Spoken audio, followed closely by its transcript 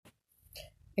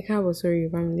Ẹ káàbọ̀ sórí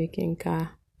Yorùbá mi lékè nká.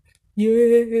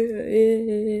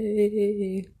 Yay!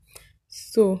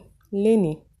 So,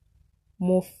 lénìí,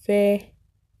 mo fẹ́,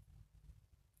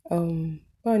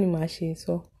 báwo ni màá ṣe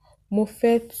sọ? Mo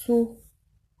fẹ́ tú,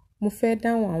 mo fẹ́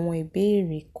dáhùn àwọn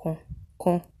ìbéèrè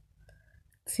kan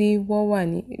tí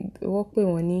wọ́n pè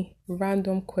wọ́n ní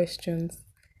random questions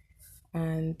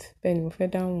and bẹ́ẹ̀ ni mo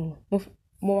fẹ́ dáhùn wọn.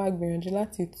 Mo wá gbìyànjú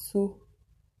láti tú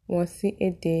wọn sí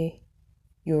èdè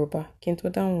Yorùbá kí n tó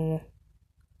dáhùn wọn.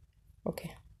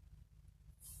 Okay.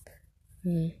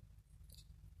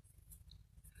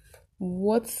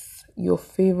 What's your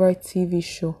favorite TV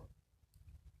show?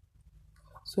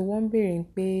 So wọ́n béèrè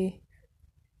pé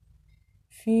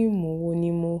fíìmù wo ni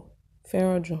mo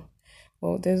fẹ́ràn jù?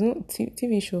 Well, there's no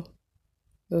TV show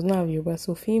does not have Yorùbá,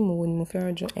 so fíìmù wo ni mo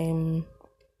fẹ́ràn jù?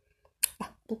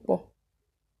 Púpọ̀.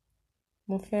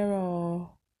 Mo fẹ́ràn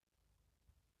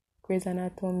Grey's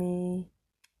Anatomy,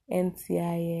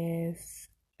 NCIS,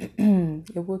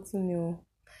 èwo tún ni o?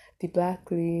 The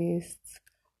Blacklist,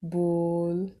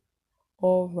 Bull,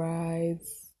 All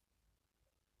Rights.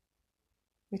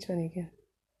 Which one again?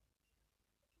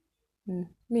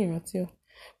 Mi rántí o.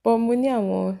 But mo ní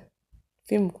àwọn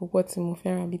fíìmù púpọ̀ tí mo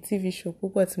fẹ́ràn àbí TV show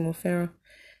púpọ̀ tí mo fẹ́ràn.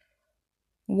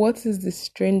 What is the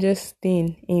strangest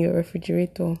thing in your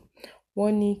refrigerator?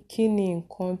 Wọ́n ní kí ni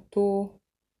nǹkan tó...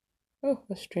 Oh,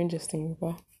 what's strangest in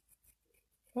Yorùbá?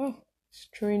 Oh,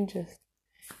 strangest.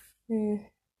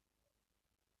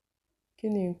 Kí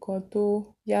ni nǹkan tó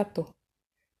yàtọ̀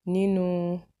nínú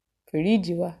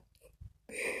fìríjì wa?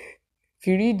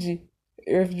 Fìríjì,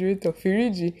 refrigerator,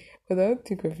 fìríjì. But I don't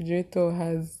think refrigerator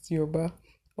has Yorùbá.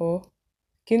 Or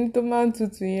kí ni tó máa ń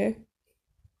tutù yẹn?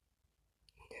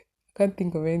 I can't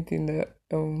think of anything that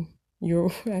I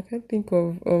can't think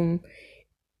of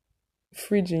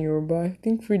fridge in Yoruba. I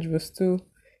think fridge is too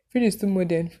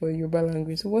modern for Yoruba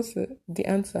language. So what's the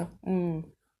answer?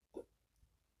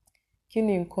 Kí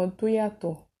ni nǹkan tó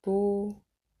yàtọ̀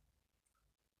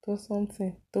tó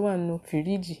something tó wà nínú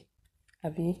fìríjì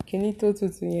àbí kí ni tó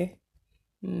tutù yẹn?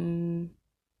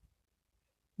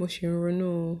 Mo ṣì ń ronú.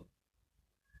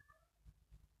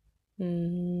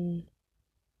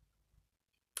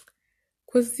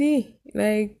 Kò sí,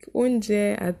 like oúnjẹ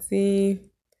àti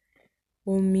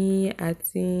omi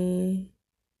àti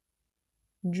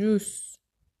juice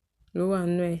ló wà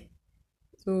nínú ẹ̀.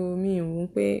 So mi ò mọ̀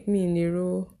pé mi lè ro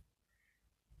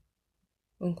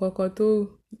nǹkan kan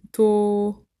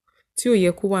tí ò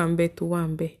yẹ kó wà ńbẹ̀ tó wà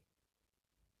ńbẹ̀.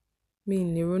 Mi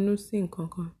lè ronú sí nǹkan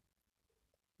kan.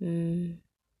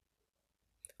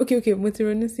 Okay, mo ti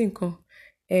ronú sí nǹkan.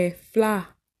 Flour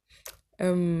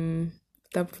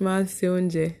tá fi máa ń ṣe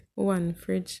oúnjẹ ó wà ní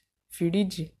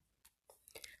fìríjì.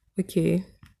 Okay.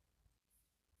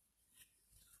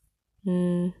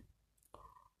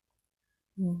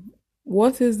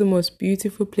 What is the most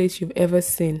beautiful place you've ever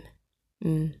seen?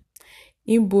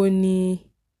 Ibo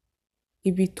ni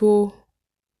ibi tó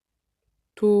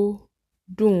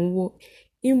dùn wò?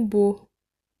 Ibo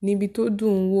ni ibi tó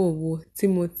dùn wò tí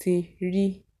mo ti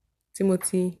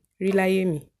rí láyé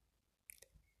mi?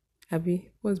 Àbí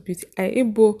what's beauty?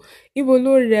 Ibo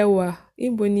ló rẹwà?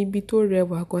 Ibo ni ibi tó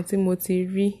rẹwà kan tí mo ti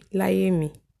rí láyé mi?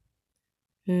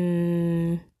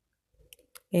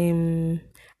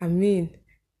 I mean,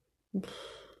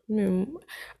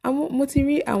 mo ti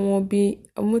rí àwọn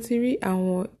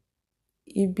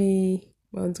ibi,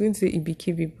 well, I was going to say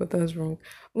ibikíbi, but that's wrong.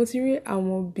 Mo ti rí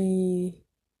àwọn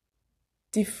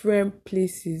different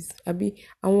places, àbí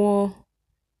àwọn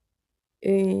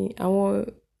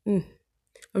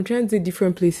I'm trying to say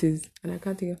different places and I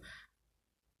can't think of.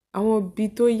 Àwọn ibi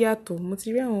tó yàtọ̀, mo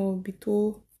ti rí àwọn ibi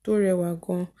tó rẹwà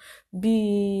gan,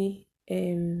 bí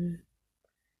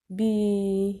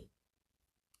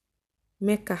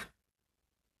Mecca,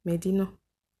 Medina,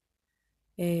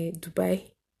 Dubai.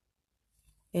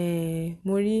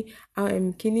 Mo rí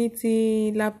kíní tí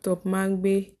laptop máa ń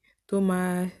gbé tó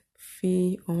máa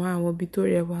fi àwọn ibi tó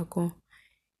rẹwà gan.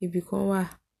 Ibi kan wà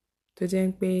tó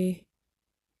jẹ́ pé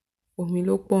omi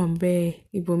ló pọ̀ ńbẹ̀.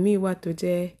 Ibòmíì wà tó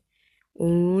jẹ́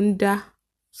òòrùn ń dá,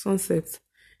 sunset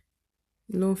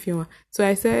ló ń fi hàn. So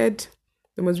I said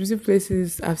the most beautiful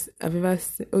places I've ever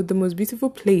seen, or the most beautiful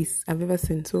place I've ever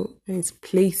seen. So it's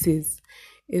places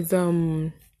is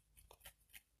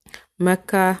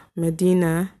Mecca,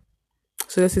 Medina.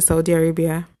 So this is Saudi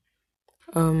Arabia.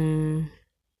 My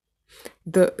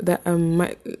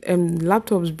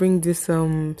laptops bring this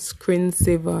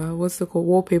screensaver, what's it called,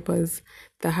 wallpapers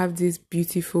that have these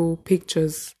beautiful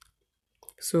pictures.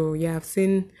 So yeah, I've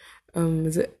seen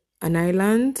is it an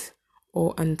island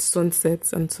and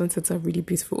sunsets are really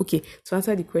beautiful. Okay, to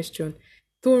answer the question,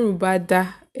 tóòrùn bá dá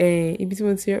ibi tí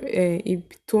mo ti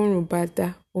ibi tóòrùn bá dá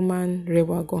ó máa ń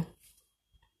rẹwà gan.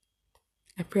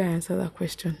 I pray I answer that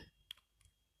question.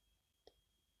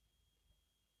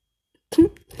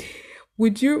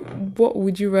 What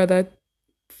would you rather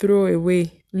throw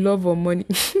away, love or money?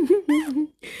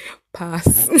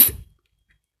 Pass.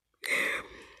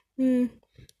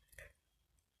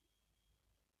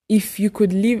 If you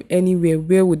could live anywhere,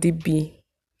 where would it be?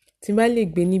 Tí n bá lè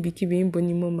gbé níbikíbi, níbo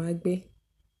ni mo máa gbé?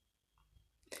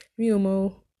 Mi ò mọ̀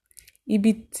o.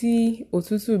 Ibi tí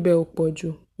òtútù bẹ́ ò pọ̀ jù,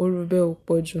 ooru bẹ́ ò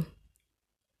pọ̀ jù.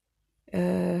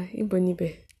 Níbo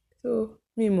níbẹ̀? So,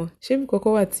 mi mọ̀. Ṣé ibi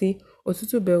kankan wà tí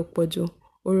òtútù bẹ́ ò pọ̀ jù,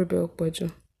 ooru bẹ́ ò pọ̀ jù?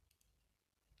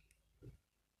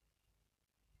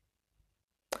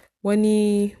 Wọ́n ní,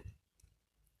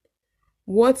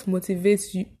 what motivates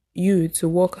you to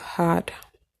work hard?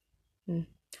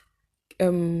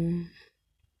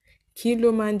 Kí ló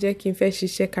máa ń jẹ́ kí n fẹ́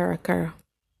ṣiṣẹ́ kárakára?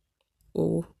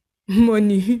 Owó.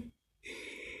 Money.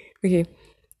 Okay,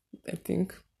 I think.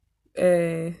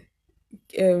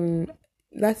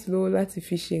 Láti lówó láti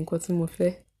fi ṣe nǹkan tí mo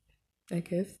fẹ́, I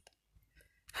guess.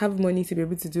 Have money to be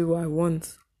able to do what I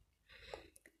want.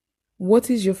 What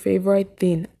is your favorite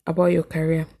thing about your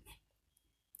career?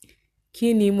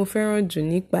 Kí ni mo fẹ́ràn jù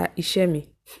nípa iṣẹ́ mi?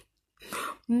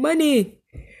 Money!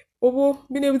 Owó,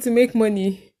 being able to make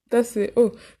money. That's it.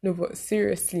 Oh, no, but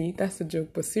seriously, that's a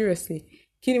joke. But seriously,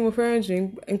 kí ni mo fẹ́ràn jù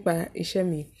nípa iṣẹ́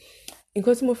mi?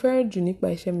 Nǹkan tí mo fẹ́ràn jù nípa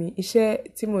iṣẹ́ mi,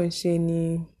 iṣẹ́ tí mo ń ṣe ni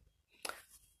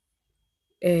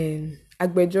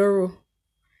agbẹjọ́rò,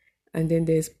 and then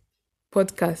there's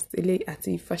podcast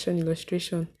àti fashion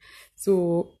illustration. So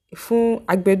fún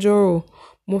agbẹjọ́rò,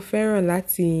 mo fẹ́ràn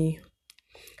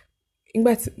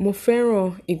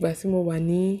ìgbà tí mo wà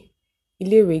ní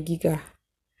iléèwé gíga,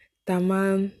 tó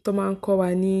máa ń kọ́ wa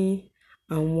ní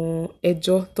àwọn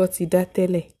ẹjọ́ tó ti dá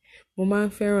tẹ́lẹ̀. Mo máa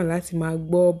ń fẹ́ràn láti máa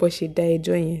gbọ́ bó ṣe dá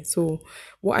ẹjọ́ yẹn. So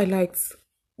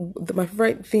my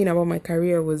favorite thing about my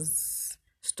career was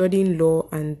studying law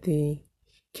and the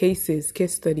case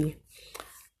study.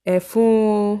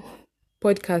 Fún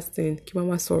podcasting, kí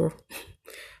máa sọ̀rọ̀.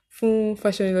 Fún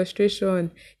fashion illustration,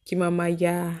 kí máa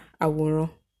ya àwòrán.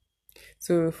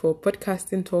 So for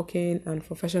podcasting, talking, and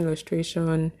for fashion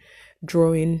illustration,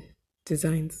 drawing,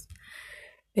 designs.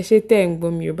 Ẹ ṣé tẹ́ ń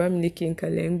gbọ́ mi, Yorùbá mi ní kí n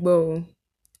kalẹ̀ ń gbọ́ o.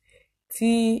 Tí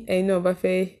ẹ̀yin náà bá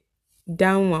fẹ́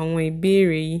dáhùn àwọn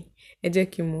ìbéèrè yìí, ẹ jẹ́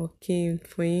kí n mọ̀ kí n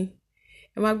fún yín.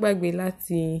 Ẹ má gbàgbé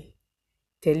láti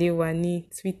tẹ̀lé wa ní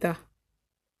Twitter.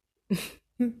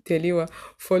 Tẹ̀lé wa,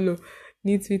 follow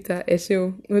ní Twitter. Ẹ ṣé o,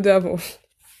 ó dàbọ̀.